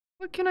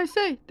What can I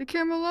say? The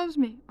camera loves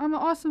me. I'm an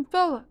awesome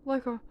fella,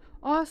 like a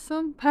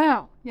awesome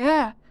pal.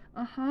 Yeah.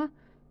 Uh-huh.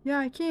 Yeah,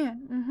 I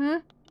can.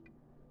 Uh-huh.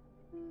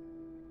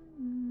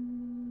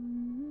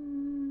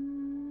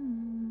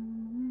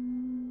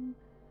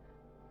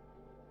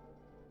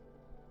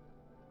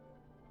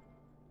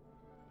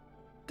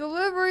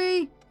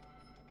 Delivery!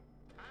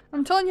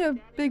 I'm telling you,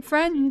 big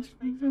friend,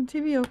 he's on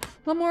TV a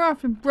lot more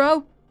often,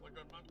 bro.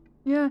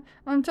 Yeah,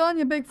 I'm telling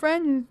you, big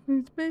friend,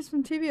 he's based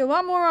on TV a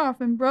lot more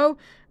often, bro.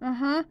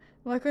 Uh-huh.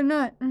 Like a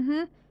nut.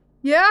 Mm-hmm.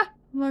 Yeah?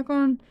 Like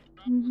on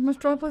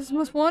Metropolis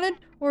Most Wanted?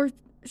 Or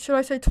should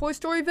I say Toy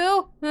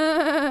Storyville?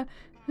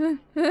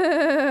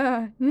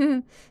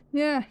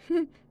 Yeah.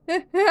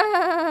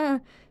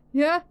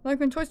 Yeah, like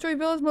when Toy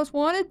Storyville is Most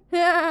Wanted?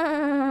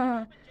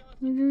 Yeah.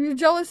 You're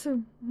jealous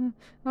of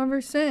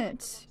ever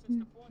since.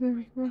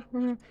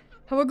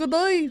 Have a good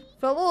day,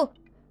 fella.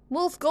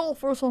 Let's go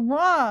for some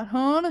ride,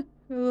 honey.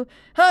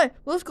 Hey,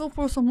 let's go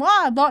for some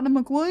ride, Dr.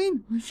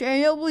 McQueen.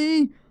 Shall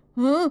we?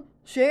 Huh?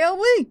 Shall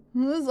we?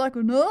 It's like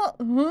a nut,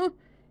 huh?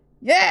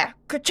 Yeah,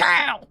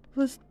 ka-chow.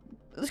 Let's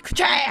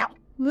ka-chow.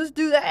 Let's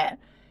do that.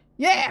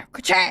 Yeah,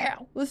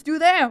 ka-chow. Let's do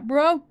that,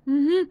 bro.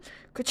 Mm-hmm.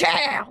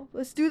 Ka-chow.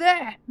 Let's do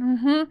that.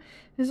 Mm-hmm.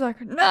 It's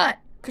like a nut.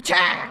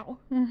 Ka-chow.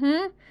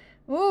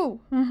 Mm-hmm. Ooh.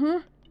 Mm-hmm.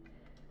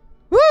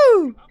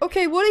 Woo!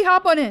 Okay, Woody,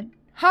 hop on in.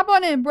 Hop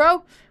on in,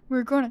 bro.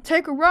 We're gonna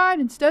take a ride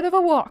instead of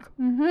a walk.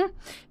 Mm-hmm.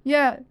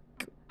 Yeah.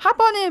 Hop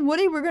on in,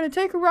 Woody. We're gonna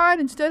take a ride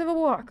instead of a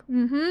walk.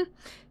 Mm-hmm.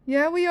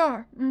 Yeah, we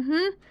are.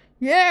 Mm-hmm.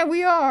 Yeah,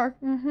 we are.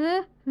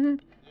 Mm-hmm.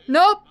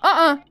 Nope.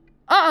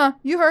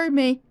 You heard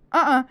me.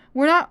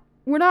 We're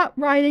not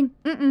riding.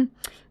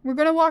 We're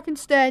gonna walk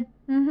instead.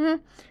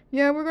 Mm-hmm.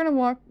 Yeah, we're gonna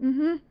walk.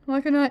 Mm-hmm.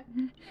 Like a nut.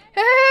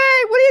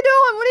 Hey, what are you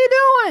doing? What are you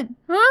doing?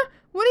 Huh?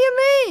 What do you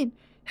mean?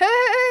 Hey,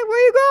 where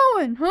are you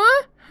going?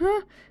 Huh?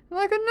 Huh?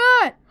 Like a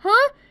nut.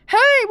 Huh?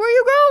 Hey, where are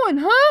you going?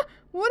 Huh?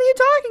 What are you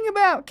talking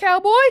about,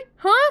 cowboy?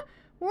 Huh?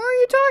 What are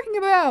you talking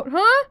about?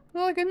 Huh?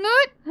 Like a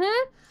nut?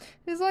 Huh?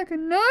 It's like a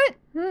nut?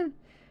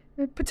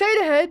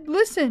 Potato Head,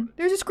 listen.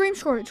 There's a scream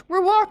shortage.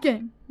 We're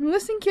walking.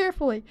 Listen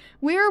carefully.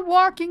 We are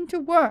walking to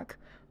work.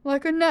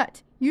 Like a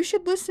nut. You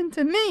should listen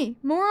to me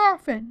more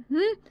often.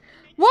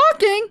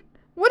 Walking?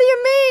 What do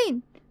you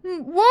mean?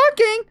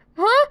 Walking?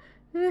 Huh?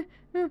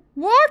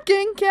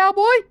 Walking,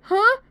 cowboy?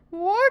 Huh?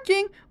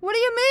 Walking? What do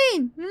you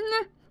mean?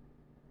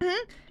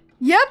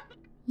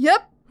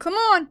 Yep. Come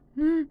on.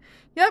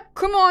 Yep,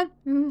 come on.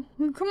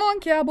 Come on,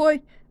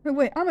 cowboy.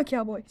 Wait, I'm a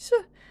cowboy.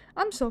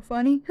 I'm so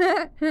funny. No,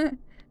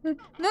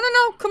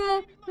 come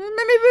on.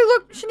 My baby,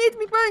 look, she needs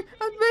me.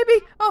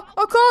 Baby,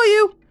 I'll call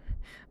you.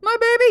 My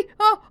baby,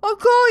 I'll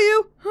call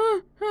you.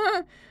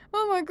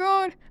 Oh my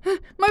God.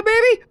 My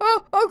baby,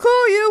 I'll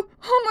call you.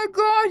 Oh my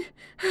God.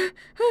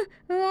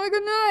 Oh,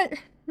 good night.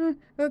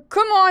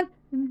 Come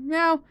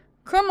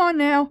on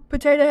now,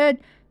 Potato Head.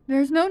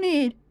 There's no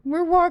need.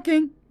 We're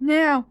walking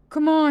now.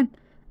 Come on.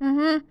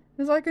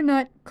 It's like a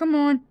nut. Come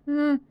on.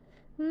 My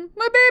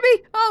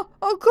baby,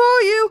 I'll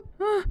call you.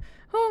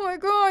 Oh my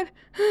God.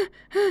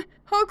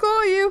 I'll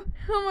call you.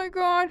 Oh my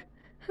God.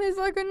 It's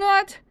like a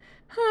nut.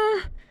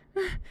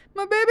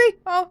 My baby,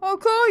 I'll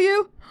call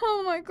you.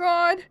 Oh my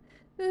God.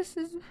 This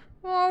is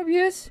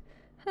obvious.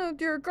 Oh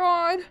dear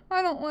God.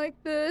 I don't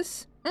like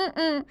this.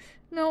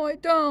 No, I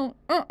don't.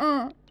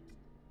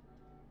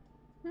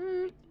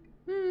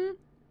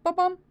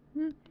 Bum.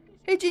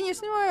 Hey,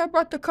 Genius, you know why I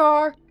brought the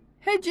car?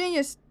 Hey,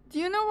 Genius, do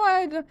you know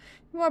why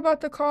I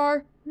brought the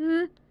car?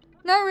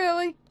 Not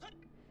really.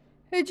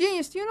 Hey,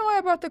 Genius, do you know why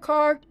I brought the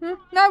car?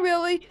 Not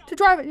really. To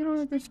drive it,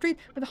 like the street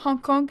with the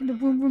honk and the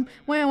boom boom,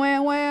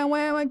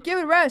 wham. Give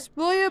it a rest,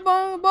 will you,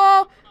 ball?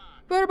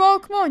 Butterball,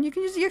 come on, you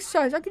can use the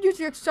exercise. I could use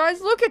the exercise.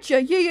 Look at you.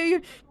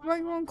 You're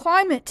right on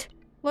climate.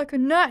 Like a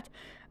nut.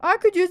 I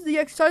could use the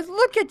exercise.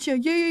 Look at you.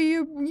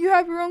 You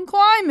have your own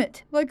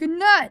climate. Like a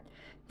nut.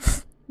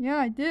 Yeah,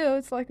 I do.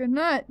 It's like a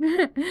nut.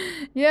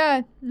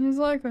 Yeah, it's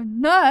like a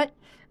nut.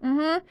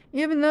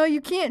 Even though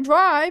you can't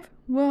drive.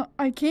 Well,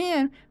 I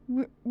can.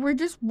 We're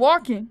just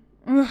walking.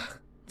 Ugh.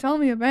 Tell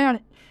me about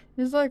it.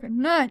 It's like a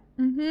nut.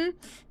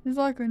 It's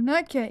like a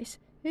nutcase.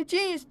 Hey,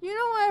 Genius, you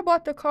know why I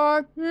bought the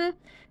car?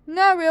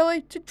 Not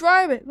really. To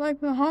drive it.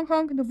 Like the honk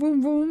and the boom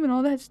boom and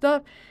all that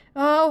stuff.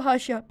 Oh,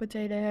 hush up,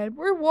 Potato Head.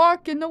 We're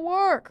walking to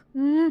work.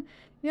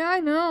 Yeah, I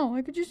know.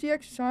 I could use the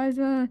exercise.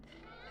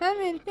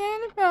 Having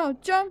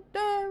about jumped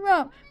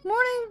around.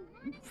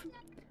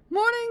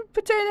 Morning,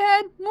 Potato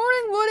Head.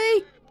 Morning,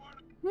 Woody.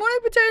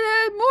 Morning, Potato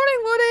Head.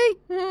 Morning, Woody.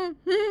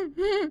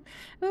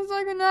 It's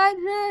like a night.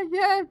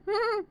 Yeah.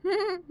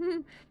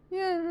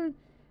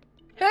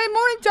 Hey,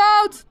 morning,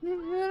 Toads.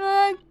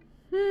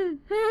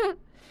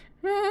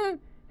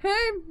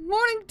 Hey,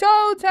 morning,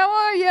 Toads. How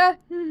are ya?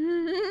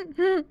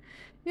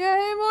 Yeah,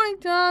 hey, morning,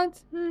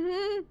 Toads.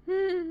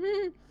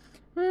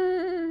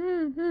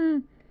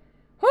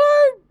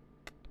 Hi,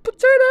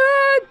 Potato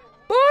Head.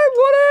 Bye,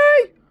 Woody.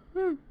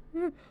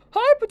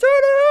 Hi,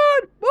 Potato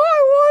Head.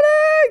 Bye,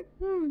 Woody.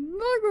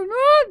 Like a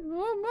nut.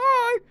 Oh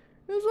my.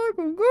 It's like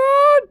a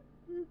good.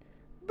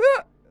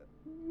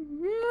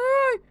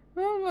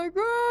 Oh my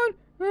God.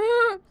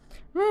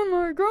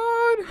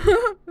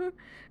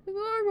 It's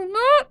like a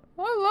nut.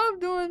 I love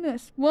doing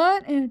this.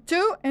 1 and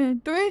 2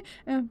 and 3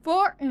 and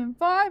 4 and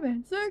 5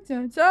 and 6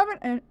 and 7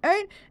 and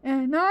 8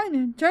 and 9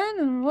 and 10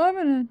 and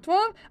 11 and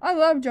 12. I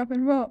love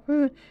jumping rope.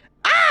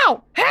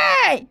 Ow!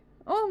 Hey!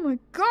 Oh my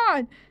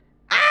god!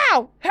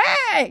 Ow!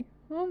 Hey!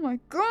 Oh my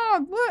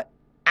god! What?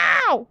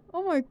 Ow!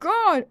 Oh my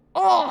god!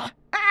 Oh!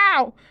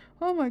 Ow!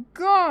 Oh my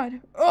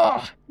god!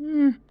 Oh!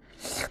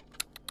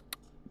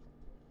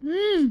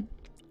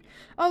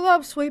 I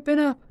love sweeping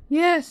up.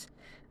 Yes.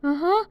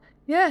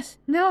 Yes.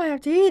 Now I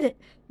have to eat it.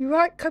 You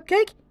right,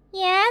 Cupcake?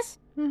 Yes.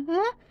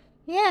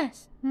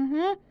 Yes.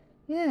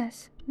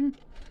 Yes.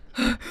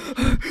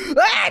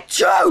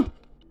 Achoo!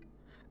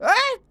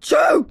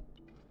 Achoo!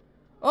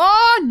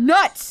 Oh,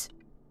 nuts!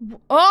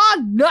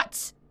 Oh,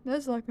 nuts!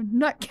 That's like a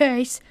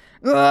nutcase.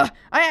 I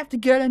have to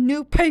get a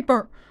new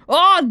paper.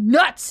 Oh,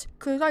 nuts!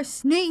 'Cause I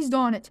sneezed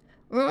on it.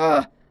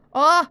 Oh,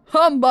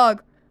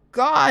 humbug.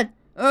 God.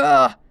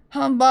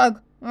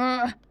 Humbug.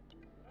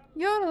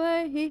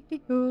 Yodelay.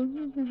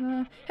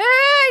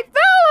 Hey,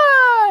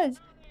 fellas!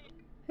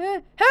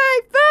 Hey,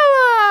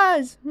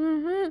 fellas!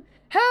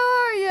 How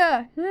are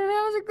ya?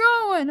 How's it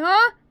going,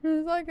 huh?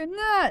 It's like a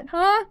nut,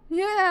 huh?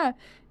 Yeah.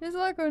 It's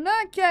like a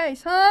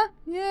nutcase, huh?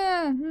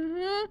 Yeah.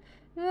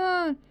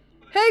 Yeah.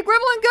 Hey,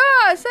 Gremlin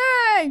Gus!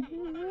 Hey!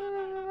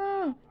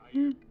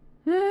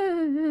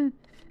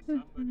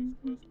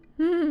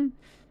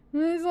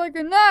 It's like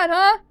a nut,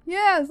 huh?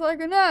 Yeah, it's like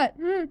a nut.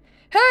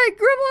 Hey,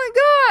 Gremlin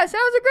Gus!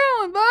 How's it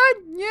going, bud?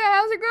 Yeah,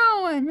 how's it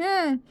going?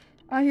 Yeah.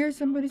 I hear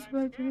somebody's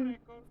supposed to...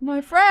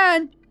 My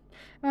friend!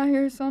 I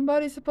hear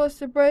somebody's supposed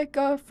to break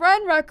a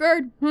friend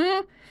record.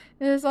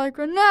 It's like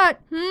a nut.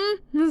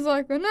 It's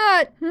like a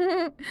nut.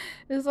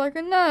 It's like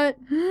a nut.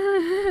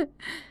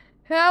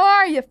 How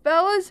are you,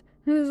 fellas?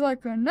 It's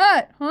like a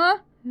nut, huh?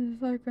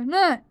 It's like a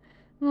nut.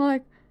 I'm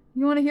like,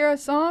 you want to hear a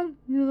song?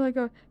 You like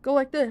go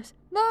like this.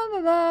 La la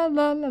la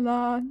la la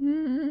la.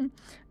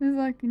 It's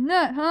like a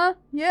nut, huh?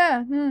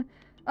 Yeah.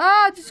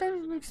 Just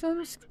trying to make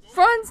some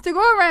friends to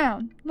go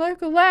around.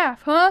 Like a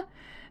laugh, huh?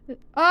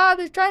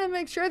 They're trying to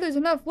make sure there's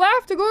enough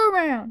laugh to go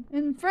around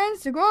and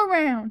friends to go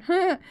around.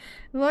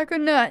 Like a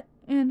nut.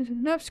 And there's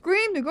enough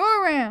scream to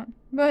go around.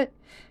 But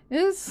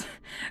it's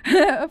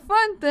a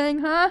fun thing,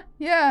 huh?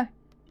 Yeah.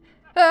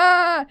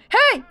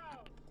 Hey!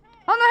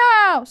 On the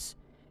house!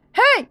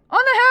 Hey!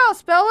 On the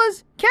house,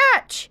 fellas!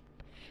 Catch!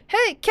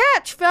 Hey,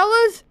 catch,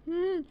 fellas!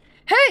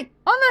 Hey!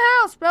 On the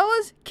house,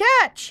 fellas!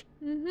 Catch!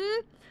 On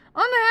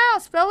the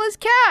house, fellas!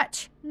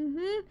 Catch!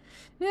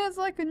 Yeah, it's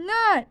like a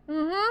nut.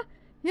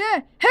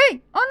 Yeah.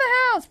 Hey! On the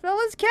house,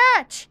 fellas!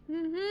 Catch!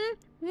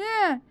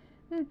 Yeah.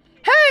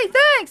 Hey,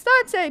 thanks!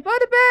 That's it.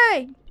 Bada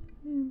bang!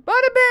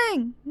 Bada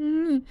bing!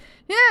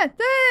 Yeah,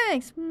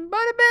 thanks!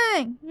 Bada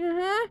bing!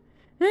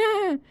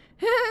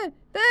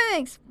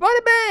 Thanks!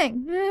 Bada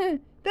bang!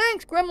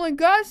 Thanks, Gremlin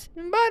Gus!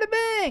 Bada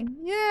bang!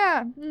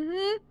 Yeah!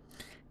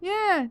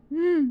 Yeah!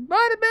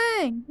 Bada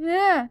bang!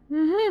 Yeah!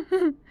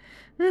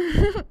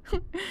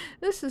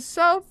 This is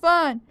so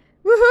fun!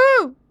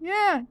 Woohoo!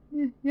 Yeah!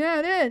 Yeah,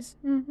 it is.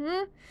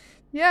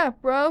 Yeah,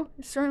 bro.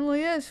 It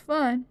certainly is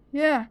fun.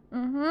 Yeah.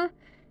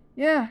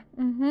 Yeah.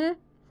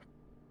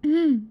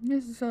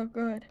 This is so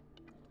good.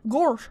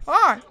 Gosh,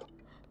 hi!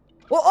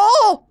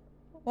 Oh,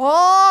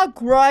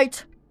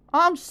 great!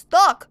 I'm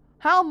stuck!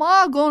 How am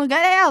I gonna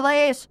get out of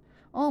this?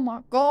 Oh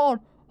my god.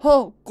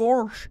 Oh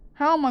gosh.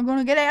 How am I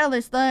gonna get out of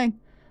this thing?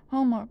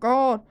 Oh my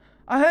god.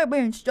 I hate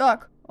being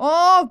stuck.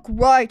 Oh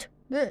great.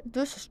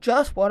 This is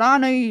just what I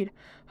need.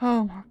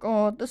 Oh my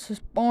god. This is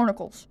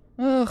barnacles.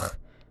 Ugh.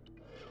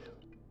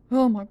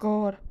 Oh my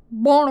god.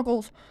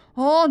 Barnacles.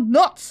 Oh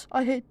nuts.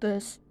 I hate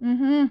this.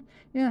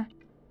 Yeah.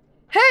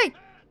 Hey!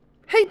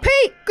 Hey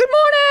Pete! Good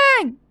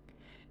morning!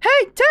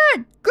 Hey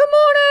Ted! Good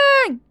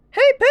morning!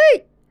 Hey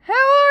Pete! How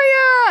are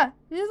ya?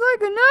 He's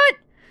like a nut.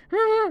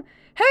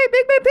 Hey,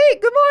 Big Man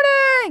Pete, good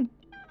morning!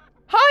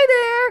 Hi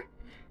there!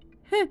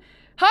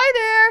 Hi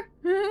there!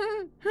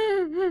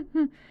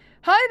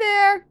 Hi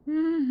there!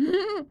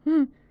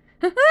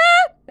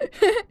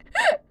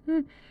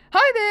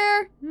 Hi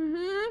there!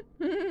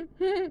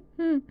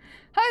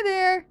 Hi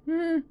there!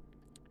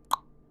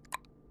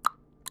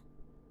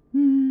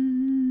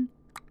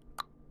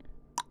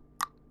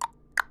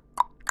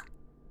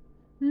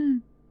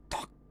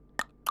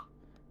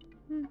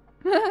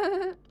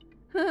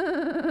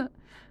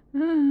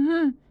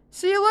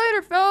 See you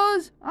later,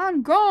 fellas.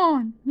 I'm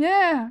gone.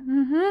 Yeah.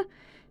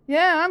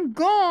 Yeah, I'm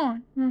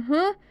gone.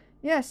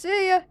 Yeah,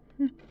 see ya.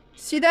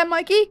 See that,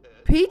 Mikey?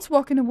 Pete's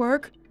walking to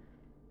work.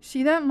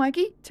 See that,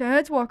 Mikey?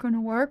 Ted's walking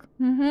to work.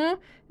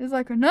 It's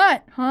like a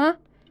nut, huh?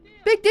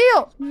 Big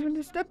deal.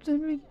 The steps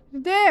and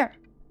there.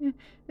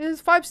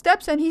 There's 5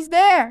 steps and he's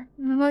there.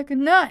 Like a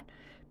nut.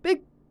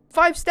 Big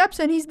 5 steps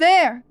and he's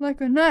there.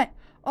 Like a nut.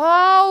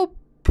 Oh,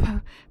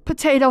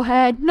 Potato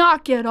Head,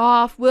 knock it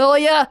off, will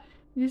ya?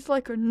 He's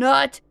like a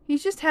nut.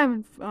 He's just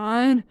having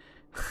fun.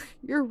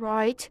 You're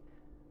right.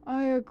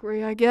 I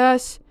agree, I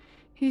guess.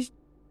 He's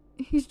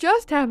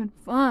just having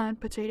fun,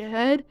 Potato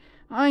Head.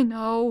 I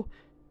know.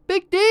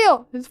 big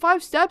deal. It's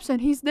 5 steps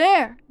and he's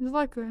there. He's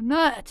like a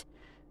nut.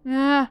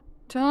 Yeah,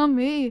 tell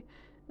me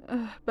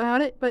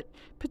about it, but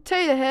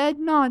potato head,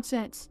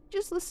 nonsense.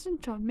 Just listen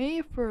to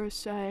me for a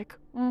sec.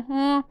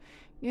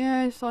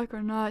 Yeah, it's like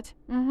a nut.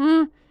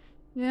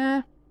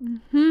 Yeah.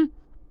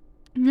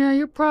 Yeah,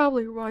 you're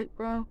probably right,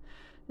 bro.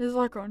 It's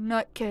like a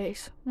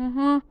nutcase.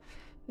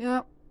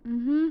 Yep.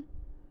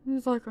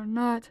 It's like a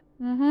nut.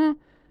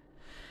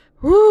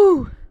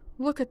 Woo!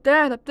 Look at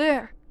that up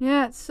there.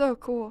 Yeah, it's so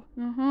cool.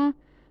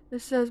 It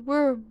says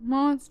we're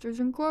Monsters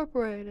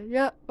Incorporated.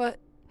 Yep, but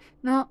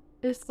no,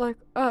 it's like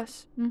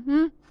us.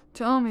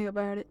 Tell me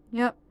about it.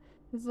 Yep.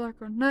 It's like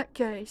a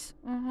nutcase.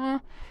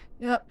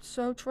 Yep,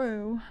 so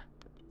true.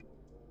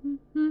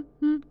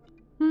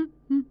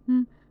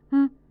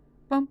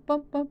 Bum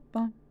bum bum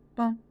bum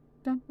bum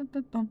dum dum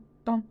dum dum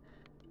dum.